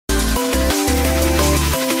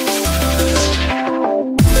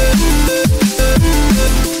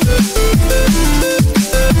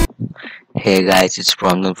Hey guys, it's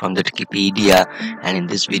Brandon from the Techipedia, and in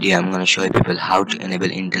this video I'm gonna show you people how to enable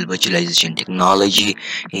Intel virtualization technology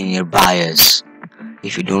in your BIOS.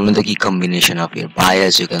 If you don't know the key combination of your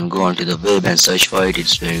BIOS, you can go onto the web and search for it.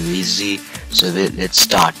 It's very easy. So let's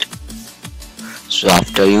start. So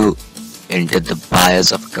after you enter the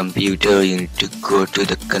BIOS of a computer, you need to go to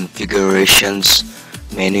the configurations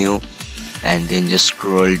menu and then just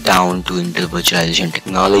scroll down to Intel virtualization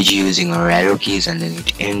technology using our arrow keys, and then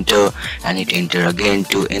hit enter and hit enter again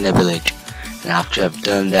to enable it. And after I've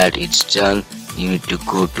done that, it's done. You need to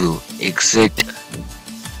go to exit.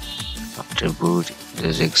 After boot,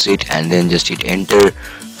 just exit and then just hit enter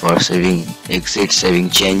for saving saving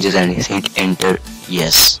changes, and hit enter.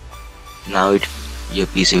 Yes, now your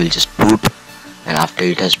PC will just boot, and after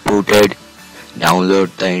it has booted, download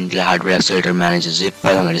the Intel Hardware Accelerator Manager zip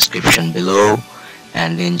file in the description below,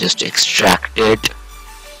 and then just extract it.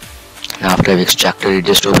 And after I've extracted it,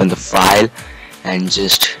 just open the file and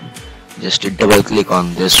just double click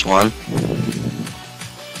on this one,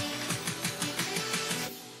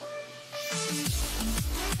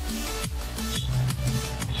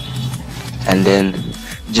 and then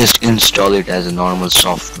just install it as a normal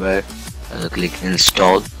software. Click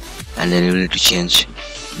install, and then you need to change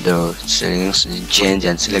the settings, change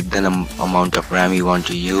and select the amount of RAM you want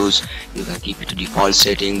to use. You can keep it to default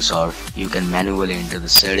settings, or you can manually enter the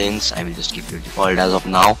settings. I will just keep it default as of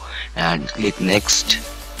now and click next.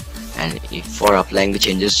 And if for applying the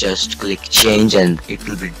changes, just click change and it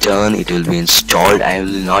will be done, it will be installed. I will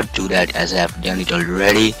not do that as I have done it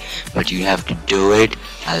already, but you have to do it.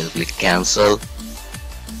 I will click cancel.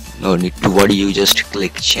 No need to worry, you just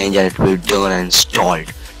click change and it will be done and installed.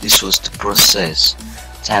 This was the process.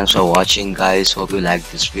 Thanks for watching guys, hope you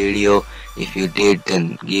liked this video. If you did,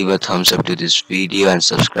 then give a thumbs up to this video and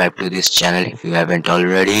subscribe to this channel if you haven't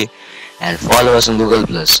already, and follow us on Google+.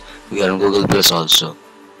 We are on Google+ also,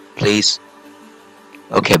 please.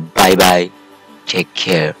 Okay, bye bye, take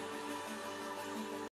care.